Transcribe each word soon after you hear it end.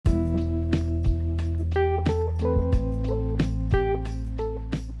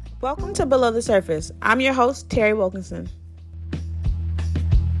Welcome to Below the Surface. I'm your host, Terry Wilkinson.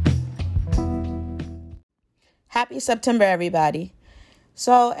 Happy September, everybody.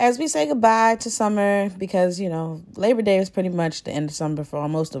 So as we say goodbye to summer, because, Labor Day is pretty much the end of summer for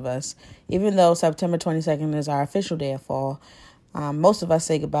most of us, even though September 22nd is our official day of fall. Most of us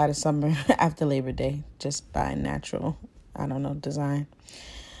say goodbye to summer after Labor Day, just by natural, design.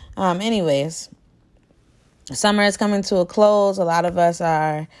 Anyways, summer is coming to a close. A lot of us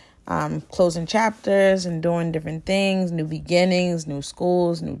are closing chapters and doing different things, new beginnings, new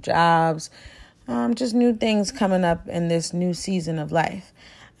schools, new jobs, just new things coming up in this new season of life.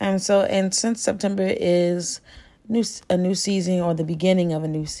 And since September is a new season or the beginning of a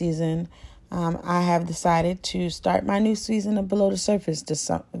new season, I have decided to start my new season of Below the Surface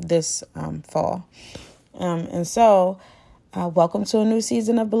this fall. Welcome to a new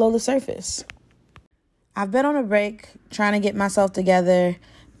season of Below the Surface. I've been on a break trying to get myself together,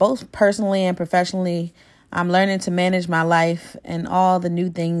 both personally and professionally. I'm learning to manage my life and all the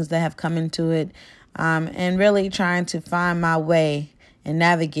new things that have come into it, and really trying to find my way and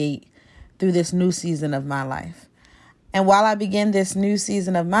navigate through this new season of my life. And while I begin this new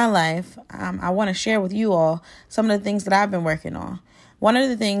season of my life, I want to share with you all some of the things that I've been working on. One of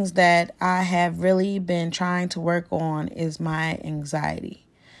the things that I have really been trying to work on is my anxiety.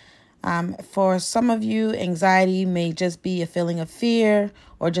 For some of you, anxiety may just be a feeling of fear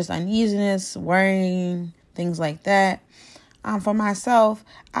or just uneasiness, worrying, things like that. For myself,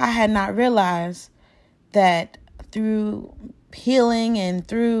 I had not realized that through healing and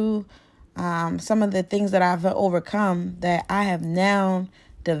through some of the things that I've overcome, that I have now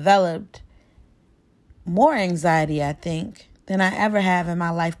developed more anxiety, I think, than I ever have in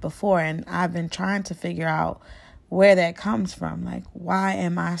my life before. And I've been trying to figure out where that comes from. Like, why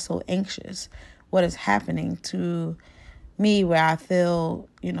am I so anxious? What is happening to me where I feel,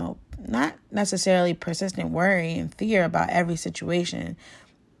 not necessarily persistent worry and fear about every situation,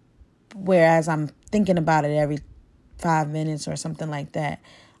 whereas I'm thinking about it every 5 minutes or something like that.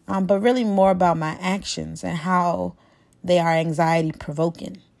 But really more about my actions and how they are anxiety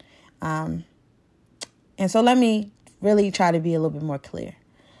provoking. And so let me really try to be a little bit more clear.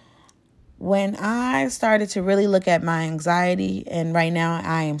 When I started to really look at my anxiety, and right now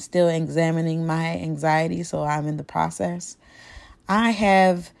I am still examining my anxiety, so I'm in the process. I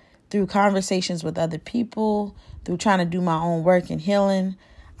have, through conversations with other people, through trying to do my own work and healing,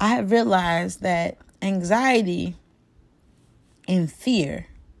 I have realized that anxiety and fear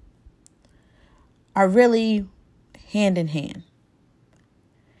are really hand in hand.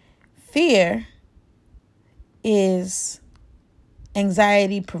 Fear is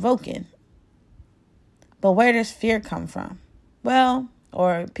anxiety provoking. But where does fear come from? Well,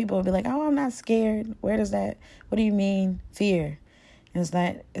 or people will be like, oh, I'm not scared. What do you mean fear?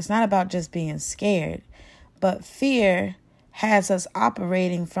 And it's not about just being scared, but fear has us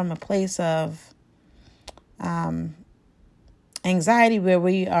operating from a place of anxiety where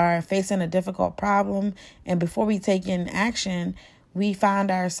we are facing a difficult problem. And before we take in action, we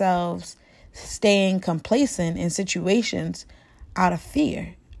find ourselves staying complacent in situations out of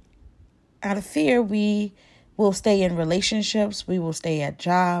fear. Out of fear, we will stay in relationships. We will stay at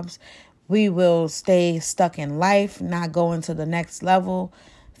jobs. We will stay stuck in life, not going to the next level.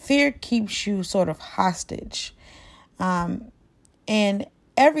 Fear keeps you sort of hostage. And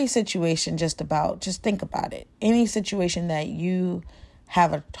every situation, just think about it. Any situation that you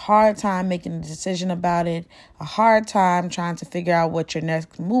have a hard time making a decision about it, a hard time trying to figure out what your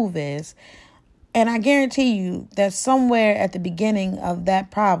next move is. And I guarantee you that somewhere at the beginning of that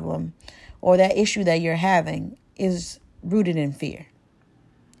problem or that issue that you're having is rooted in fear.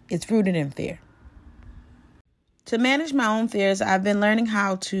 It's rooted in fear. To manage my own fears, I've been learning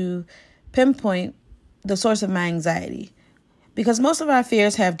how to pinpoint the source of my anxiety, because most of our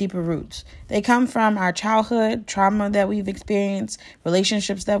fears have deeper roots. They come from our childhood, trauma that we've experienced,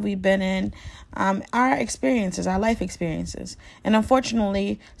 relationships that we've been in, our experiences, our life experiences. And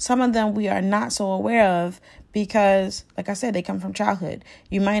unfortunately, some of them we are not so aware of because, like I said, they come from childhood.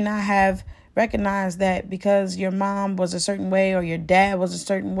 You might not have recognized that because your mom was a certain way or your dad was a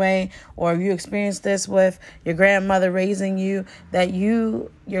certain way, or you experienced this with your grandmother raising you, that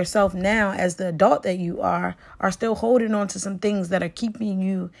you yourself now, as the adult that you are still holding on to some things that are keeping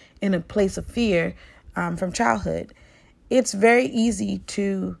you in a place of fear from childhood. It's very easy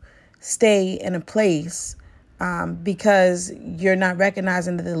to stay in a place because you're not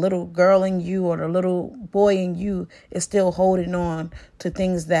recognizing that the little girl in you or the little boy in you is still holding on to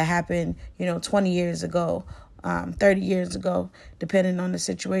things that happened, 20 years ago. 30 years ago, depending on the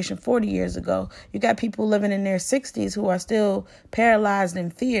situation, 40 years ago. You got people living in their 60s who are still paralyzed in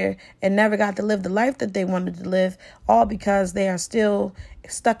fear and never got to live the life that they wanted to live, all because they are still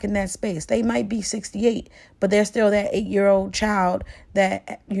stuck in that space. They might be 68, but they're still that 8-year-old child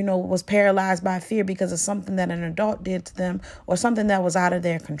that, was paralyzed by fear because of something that an adult did to them or something that was out of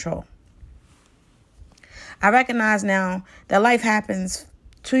their control. I recognize now that life happens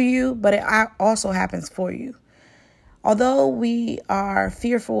to you, but it also happens for you. Although we are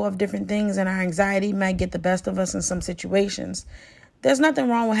fearful of different things and our anxiety might get the best of us in some situations, there's nothing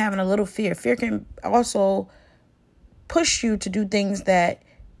wrong with having a little fear. Fear can also push you to do things that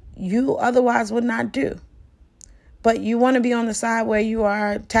you otherwise would not do. But you want to be on the side where you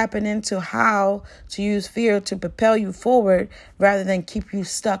are tapping into how to use fear to propel you forward rather than keep you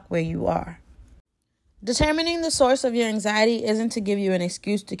stuck where you are. Determining the source of your anxiety isn't to give you an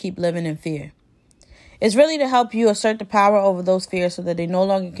excuse to keep living in fear. It's really to help you assert the power over those fears so that they no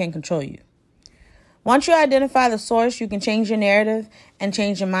longer can control you. Once you identify the source, you can change your narrative and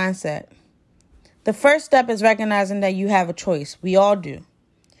change your mindset. The first step is recognizing that you have a choice. We all do.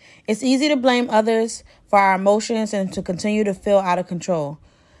 It's easy to blame others for our emotions and to continue to feel out of control.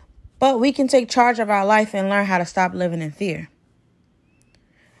 But we can take charge of our life and learn how to stop living in fear.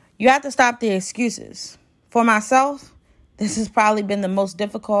 You have to stop the excuses. For myself, this has probably been the most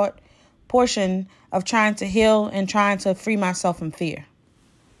difficult portion of trying to heal and trying to free myself from fear.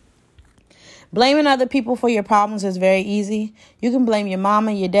 Blaming other people for your problems is very easy. You can blame your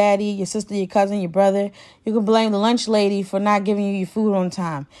mama, your daddy, your sister, your cousin, your brother. You can blame the lunch lady for not giving you your food on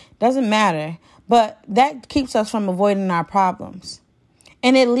time. Doesn't matter. But that keeps us from avoiding our problems.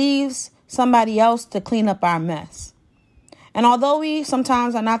 And it leaves somebody else to clean up our mess. And although we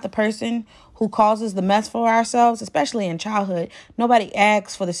sometimes are not the person who causes the mess for ourselves, especially in childhood, nobody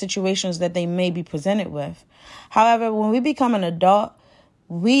asks for the situations that they may be presented with. However, when we become an adult,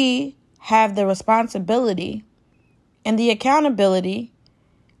 we have the responsibility and the accountability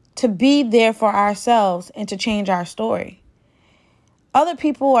to be there for ourselves and to change our story. Other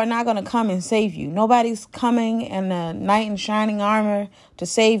people are not going to come and save you. Nobody's coming in a knight in shining armor to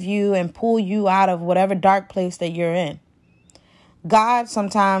save you and pull you out of whatever dark place that you're in. God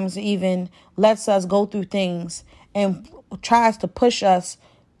sometimes even lets us go through things and tries to push us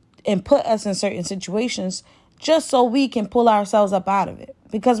and put us in certain situations just so we can pull ourselves up out of it,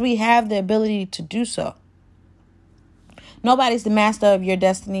 because we have the ability to do so. Nobody's the master of your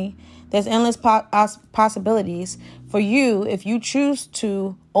destiny. There's endless possibilities for you if you choose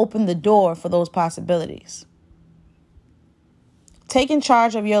to open the door for those possibilities. Taking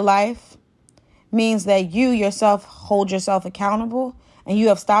charge of your life means that you yourself hold yourself accountable and you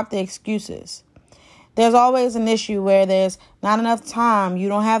have stopped the excuses. There's always an issue where there's not enough time. You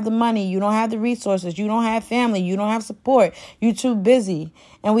don't have the money. You don't have the resources. You don't have family. You don't have support. You're too busy.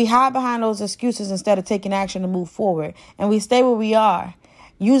 And we hide behind those excuses instead of taking action to move forward. And we stay where we are,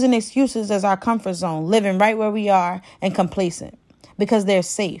 using excuses as our comfort zone, living right where we are and complacent because they're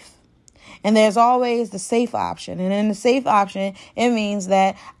safe. And there's always the safe option. And in the safe option, it means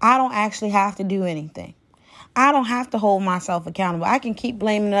that I don't actually have to do anything. I don't have to hold myself accountable. I can keep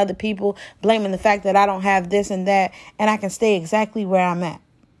blaming other people, blaming the fact that I don't have this and that, and I can stay exactly where I'm at.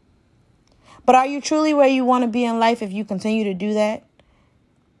 But are you truly where you want to be in life if you continue to do that?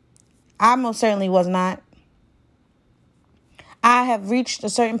 I most certainly was not. I have reached a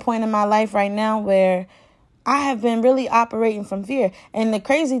certain point in my life right now where I have been really operating from fear. And the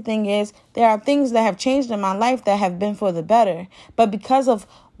crazy thing is, there are things that have changed in my life that have been for the better. But because of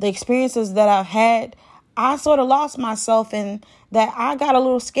the experiences that I've had, I sort of lost myself in that I got a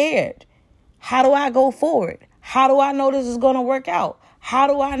little scared. How do I go forward? How do I know this is going to work out? How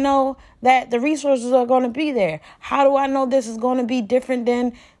do I know that the resources are going to be there? How do I know this is going to be different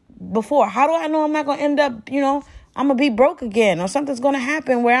than before? How do I know I'm not going to end up, I'm going to be broke again, or something's going to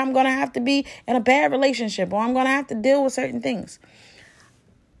happen where I'm going to have to be in a bad relationship, or I'm going to have to deal with certain things?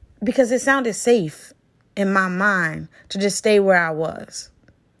 Because it sounded safe in my mind to just stay where I was.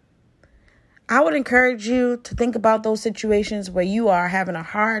 I would encourage you to think about those situations where you are having a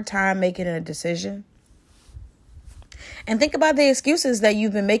hard time making a decision. And think about the excuses that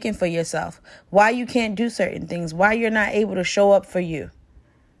you've been making for yourself, why you can't do certain things, why you're not able to show up for you.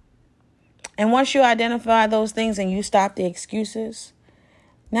 And once you identify those things and you stop the excuses,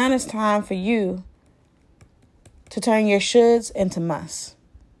 now it's time for you to turn your shoulds into musts.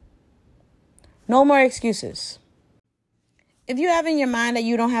 No more excuses. If you have in your mind that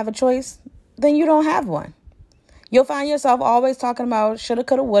you don't have a choice, then you don't have one. You'll find yourself always talking about shoulda,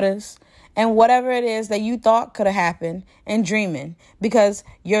 coulda, wouldas and whatever it is that you thought could have happened and dreaming, because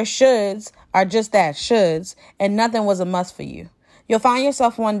your shoulds are just that, shoulds, and nothing was a must for you. You'll find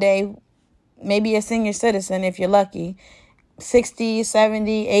yourself one day, maybe a senior citizen if you're lucky, 60,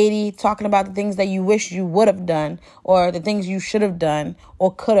 70, 80, talking about the things that you wish you would have done or the things you should have done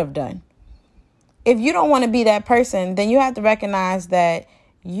or could have done. If you don't want to be that person, then you have to recognize that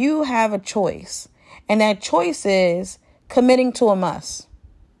you have a choice. And that choice is committing to a must.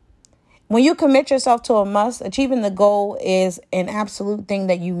 When you commit yourself to a must, achieving the goal is an absolute thing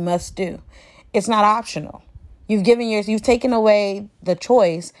that you must do. It's not optional. You've taken away the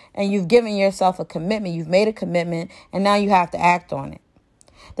choice and you've given yourself a commitment. You've made a commitment and now you have to act on it.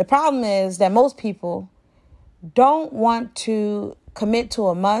 The problem is that most people don't want to commit to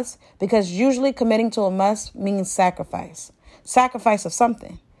a must because usually committing to a must means sacrifice of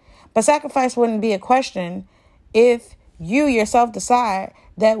something. But sacrifice wouldn't be a question if you yourself decide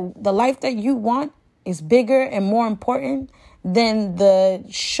that the life that you want is bigger and more important than the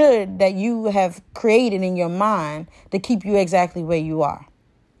should that you have created in your mind to keep you exactly where you are.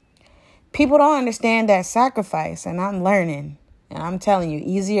 People don't understand that sacrifice, and I'm learning, and I'm telling you,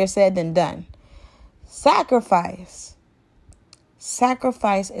 easier said than done. Sacrifice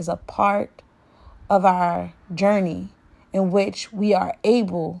is a part of our journey in which we are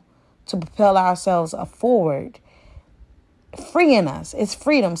able to propel ourselves forward, freeing us. It's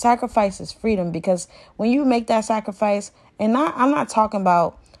freedom. Sacrifice is freedom, because when you make that sacrifice, and I'm not talking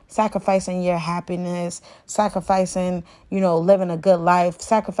about sacrificing your happiness, sacrificing, living a good life,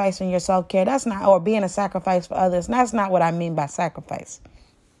 sacrificing your self-care. That's not, or being a sacrifice for others. That's not what I mean by sacrifice.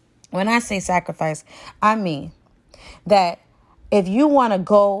 When I say sacrifice, I mean that if you want to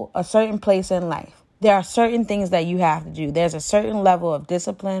go a certain place in life, there are certain things that you have to do. There's a certain level of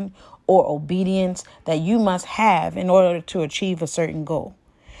discipline or obedience that you must have in order to achieve a certain goal.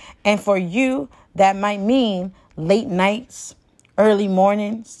 And for you, that might mean late nights, early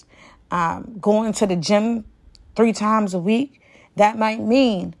mornings, going to the gym 3 times a week. That might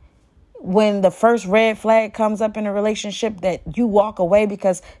mean when the first red flag comes up in a relationship that you walk away,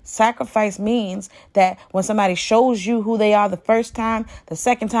 because sacrifice means that when somebody shows you who they are the first time, the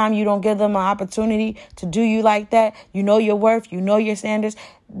second time you don't give them an opportunity to do you like that. You know your worth, you know your standards.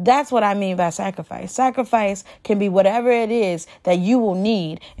 That's what I mean by sacrifice. Sacrifice can be whatever it is that you will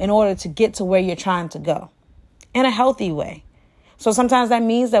need in order to get to where you're trying to go in a healthy way. So sometimes that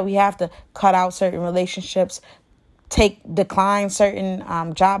means that we have to cut out certain relationships, decline certain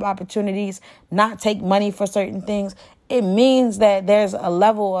job opportunities, not take money for certain things. It means that there's a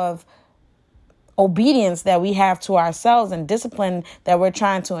level of obedience that we have to ourselves and discipline that we're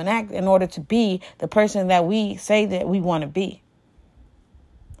trying to enact in order to be the person that we say that we want to be.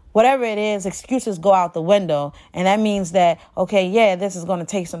 Whatever it is, excuses go out the window. And that means that, okay, yeah, this is going to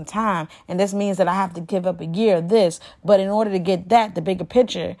take some time. And this means that I have to give up a year of this. But in order to get that, the bigger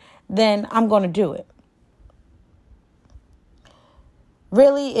picture, then I'm going to do it.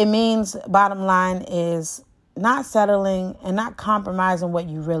 Really, it means, bottom line, is not settling and not compromising what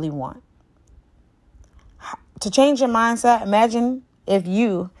you really want. To change your mindset, imagine if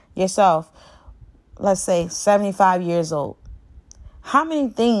you yourself, let's say 75 years old, how many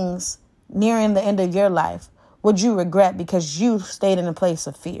things nearing the end of your life would you regret because you stayed in a place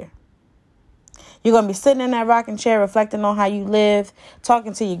of fear? You're going to be sitting in that rocking chair reflecting on how you live,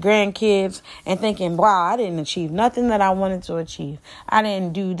 talking to your grandkids and thinking, wow, I didn't achieve nothing that I wanted to achieve. I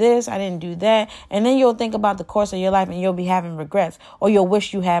didn't do this. I didn't do that. And then you'll think about the course of your life and you'll be having regrets, or you'll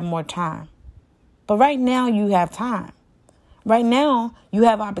wish you had more time. But right now you have time. Right now, you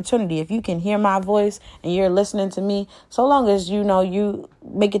have opportunity. If you can hear my voice and you're listening to me, so long as you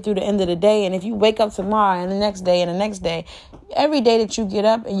make it through the end of the day. And if you wake up tomorrow and the next day and the next day, every day that you get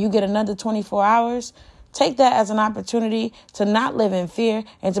up and you get another 24 hours, take that as an opportunity to not live in fear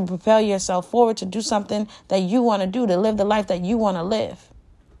and to propel yourself forward to do something that you want to do, to live the life that you want to live.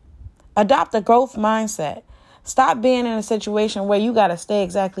 Adopt a growth mindset. Stop being in a situation where you got to stay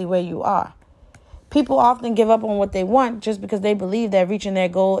exactly where you are. People often give up on what they want just because they believe that reaching their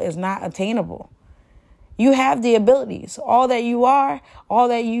goal is not attainable. You have the abilities. All that you are, all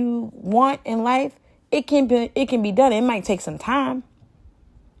that you want in life, it can be done. It might take some time.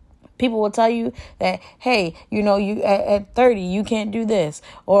 People will tell you that, hey, you at 30, you can't do this,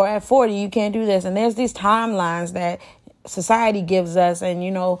 or at 40, you can't do this. And there's these timelines that society gives us and,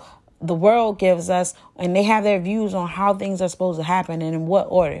 the world gives us, and they have their views on how things are supposed to happen and in what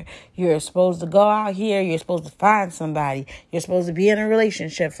order. You're supposed to go out here. You're supposed to find somebody. You're supposed to be in a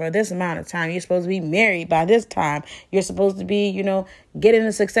relationship for this amount of time. You're supposed to be married by this time. You're supposed to be, getting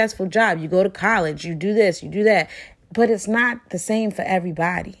a successful job. You go to college. You do this, you do that. But it's not the same for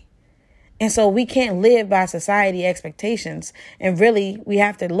everybody. And so we can't live by society expectations. And really, we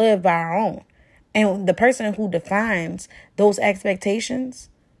have to live by our own. And the person who defines those expectations,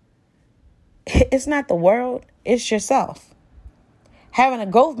 it's not the world, it's yourself. Having a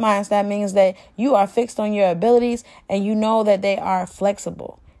growth mindset means that you are fixed on your abilities and you know that they are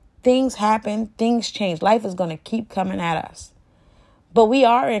flexible. Things happen, things change. Life is going to keep coming at us. But we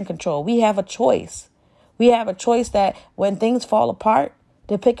are in control. We have a choice. We have a choice that when things fall apart,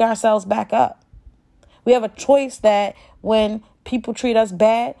 to pick ourselves back up. We have a choice that when people treat us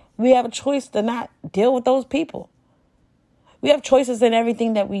bad, we have a choice to not deal with those people. We have choices in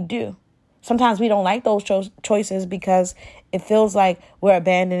everything that we do. Sometimes we don't like those choices because it feels like we're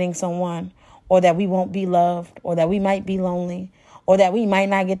abandoning someone, or that we won't be loved, or that we might be lonely, or that we might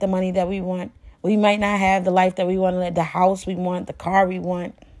not get the money that we want. We might not have the life that we want, the house we want, the car we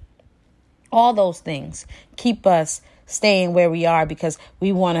want. All those things keep us staying where we are because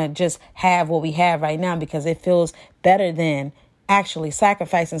we want to just have what we have right now because it feels better than actually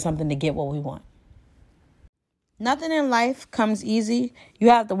sacrificing something to get what we want. Nothing in life comes easy. You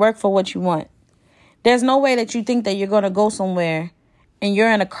have to work for what you want. There's no way that you think that you're going to go somewhere and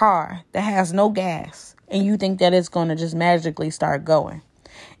you're in a car that has no gas and you think that it's going to just magically start going.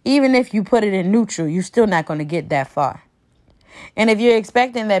 Even if you put it in neutral, you're still not going to get that far. And if you're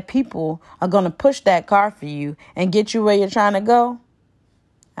expecting that people are going to push that car for you and get you where you're trying to go,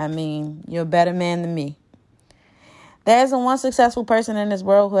 I mean, you're a better man than me. There isn't one successful person in this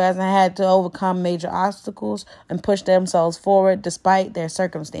world who hasn't had to overcome major obstacles and push themselves forward despite their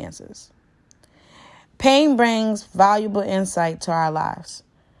circumstances. Pain brings valuable insight to our lives.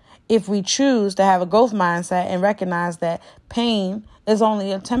 If we choose to have a growth mindset and recognize that pain is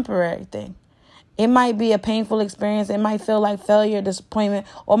only a temporary thing. It might be a painful experience. It might feel like failure, disappointment,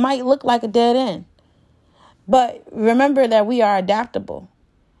 or might look like a dead end. But remember that we are adaptable.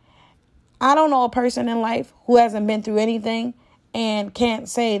 I don't know a person in life who hasn't been through anything and can't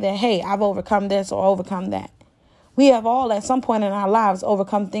say that, hey, I've overcome this or overcome that. We have all at some point in our lives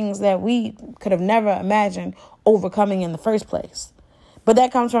overcome things that we could have never imagined overcoming in the first place. But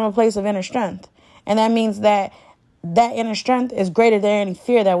that comes from a place of inner strength. And that means that inner strength is greater than any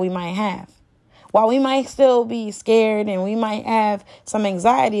fear that we might have. While we might still be scared and we might have some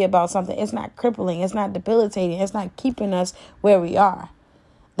anxiety about something, it's not crippling, it's not debilitating, it's not keeping us where we are.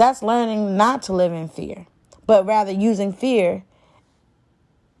 That's learning not to live in fear, but rather using fear,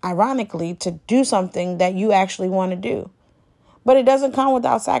 ironically, to do something that you actually want to do. But it doesn't come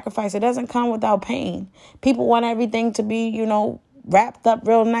without sacrifice. It doesn't come without pain. People want everything to be, wrapped up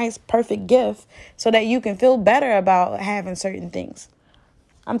real nice, perfect gift so that you can feel better about having certain things.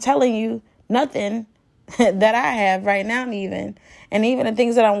 I'm telling you, nothing that I have right now even the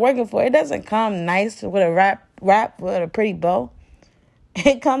things that I'm working for, it doesn't come nice with a wrap with a pretty bow.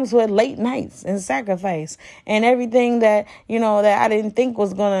 It comes with late nights and sacrifice and everything that, that I didn't think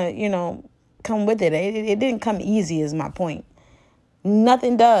was going to, come with it. It didn't come easy is my point.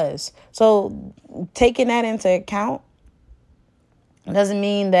 Nothing does. So taking that into account doesn't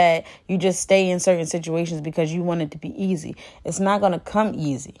mean that you just stay in certain situations because you want it to be easy. It's not going to come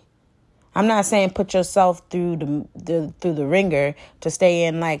easy. I'm not saying put yourself through the ringer to stay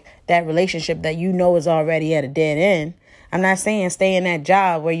in like that relationship that is already at a dead end. I'm not saying stay in that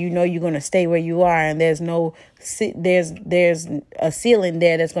job where you're going to stay where you are and there's a ceiling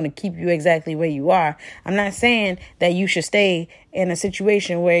there that's going to keep you exactly where you are. I'm not saying that you should stay in a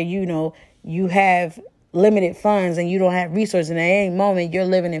situation where you have limited funds and you don't have resources, and at any moment you're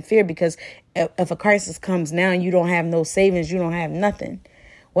living in fear because if a crisis comes now and you don't have no savings, you don't have nothing.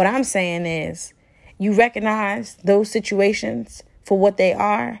 What I'm saying is you recognize those situations for what they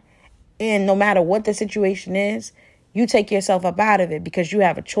are, and no matter what the situation is, you take yourself up out of it because you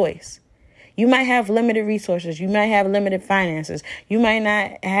have a choice. You might have limited resources. You might have limited finances. You might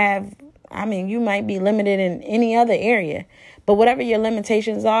not have, you might be limited in any other area. But whatever your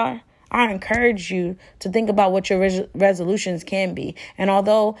limitations are, I encourage you to think about what your resolutions can be. And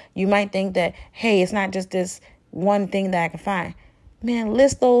although you might think that, hey, it's not just this one thing that I can find. Man,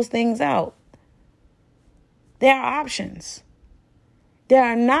 list those things out. There are options. There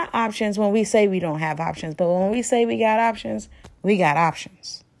are not options when we say we don't have options. But when we say we got options, we got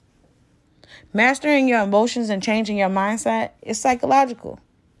options. Mastering your emotions and changing your mindset is psychological.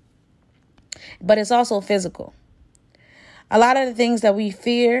 But it's also physical. A lot of the things that we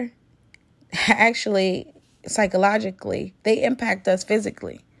fear, actually, psychologically, they impact us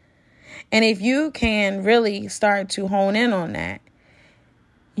physically. And if you can really start to hone in on that,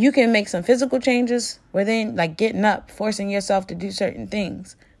 you can make some physical changes within, like getting up, forcing yourself to do certain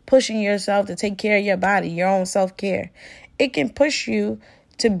things, pushing yourself to take care of your body, your own self-care. It can push you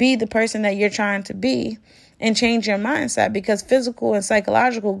to be the person that you're trying to be and change your mindset, because physical and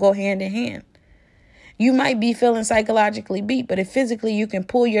psychological go hand in hand. You might be feeling psychologically beat, but if physically you can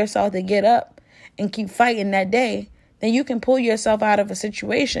pull yourself to get up and keep fighting that day, then you can pull yourself out of a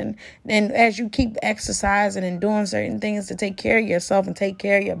situation. And as you keep exercising and doing certain things to take care of yourself and take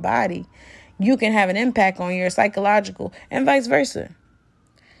care of your body, you can have an impact on your psychological and vice versa.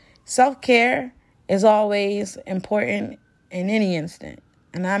 Self-care is always important in any instant.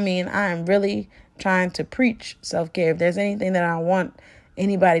 And I mean, I am really trying to preach self-care. If there's anything that I want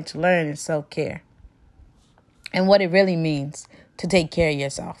anybody to learn, is self-care and what it really means to take care of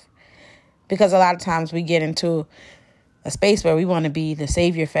yourself. Because a lot of times we get into a space where we want to be the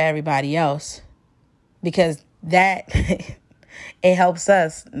savior for everybody else, because that it helps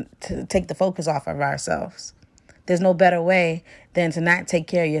us to take the focus off of ourselves. There's no better way than to not take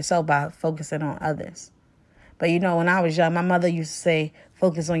care of yourself by focusing on others. But you know, when I was young, my mother used to say,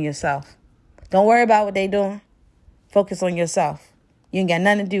 focus on yourself. Don't worry about what they doing. Focus on yourself. You ain't got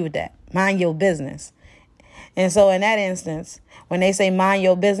nothing to do with that. Mind your business. And so in that instance, when they say mind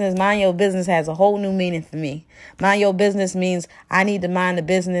your business has a whole new meaning for me. Mind your business means I need to mind the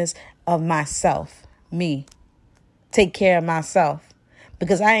business of myself, me. Take care of myself.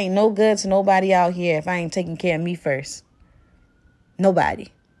 Because I ain't no good to nobody out here if I ain't taking care of me first. Nobody.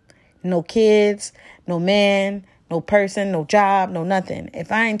 No kids, no man, no person, no job, no nothing.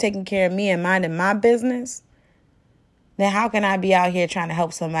 If I ain't taking care of me and minding my business, then how can I be out here trying to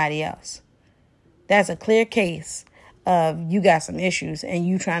help somebody else? That's a clear case of you got some issues and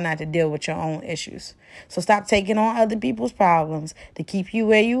you try not to deal with your own issues. So stop taking on other people's problems to keep you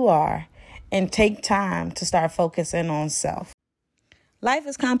where you are and take time to start focusing on self. Life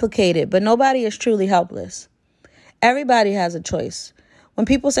is complicated, but nobody is truly helpless. Everybody has a choice. When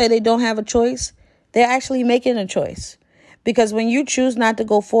people say they don't have a choice, they're actually making a choice. Because when you choose not to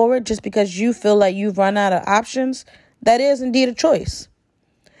go forward just because you feel like you've run out of options, that is indeed a choice.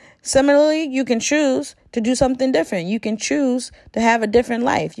 Similarly, you can choose to do something different. You can choose to have a different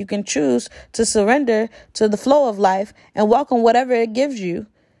life. You can choose to surrender to the flow of life and welcome whatever it gives you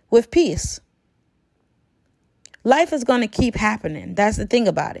with peace. Life is going to keep happening. That's the thing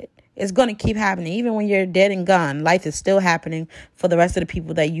about it. It's going to keep happening. Even when you're dead and gone, life is still happening for the rest of the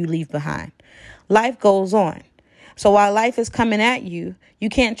people that you leave behind. Life goes on. So while life is coming at you, you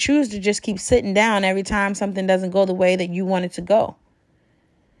can't choose to just keep sitting down every time something doesn't go the way that you want it to go.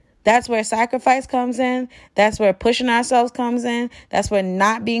 That's where sacrifice comes in. That's where pushing ourselves comes in. That's where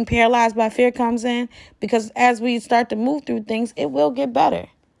not being paralyzed by fear comes in. Because as we start to move through things, it will get better.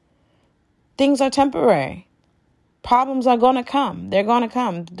 Things are temporary. Problems are going to come. They're going to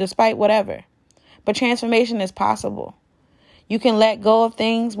come despite whatever. But transformation is possible. You can let go of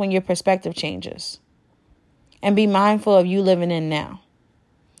things when your perspective changes. And be mindful of you living in now.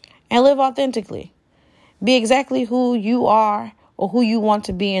 And live authentically. Be exactly who you are or who you want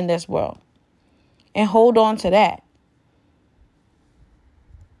to be in this world. And hold on to that.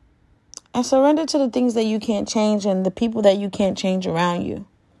 And surrender to the things that you can't change and the people that you can't change around you.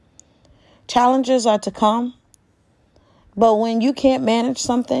 Challenges are to come. But when you can't manage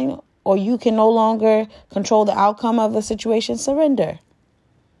something or you can no longer control the outcome of a situation, surrender.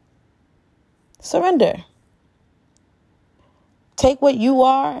 Surrender. Take what you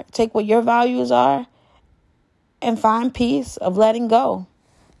are, take what your values are, and find peace of letting go.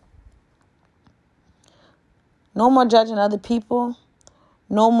 No more judging other people.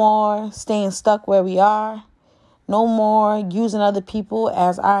 No more staying stuck where we are. No more using other people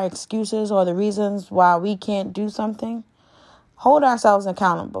as our excuses or the reasons why we can't do something. Hold ourselves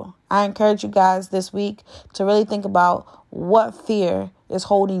accountable. I encourage you guys this week to really think about what fear is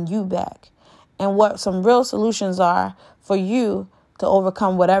holding you back and what some real solutions are for you to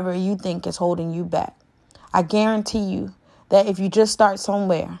overcome whatever you think is holding you back. I guarantee you that if you just start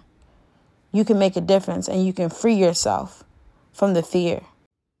somewhere, you can make a difference and you can free yourself from the fear.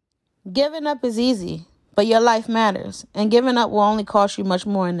 Giving up is easy, but your life matters, and giving up will only cost you much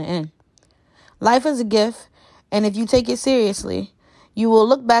more in the end. Life is a gift, and if you take it seriously, you will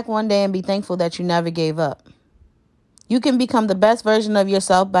look back one day and be thankful that you never gave up. You can become the best version of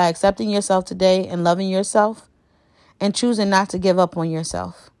yourself by accepting yourself today and loving yourself and choosing not to give up on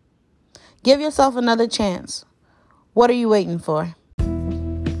yourself. Give yourself another chance. What are you waiting for?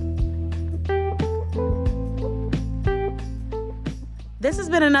 This has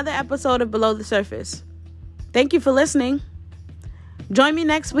been another episode of Below the Surface. Thank you for listening. Join me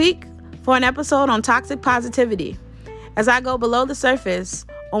next week for an episode on toxic positivity as I go below the surface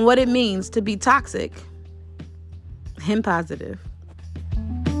on what it means to be toxic and positive.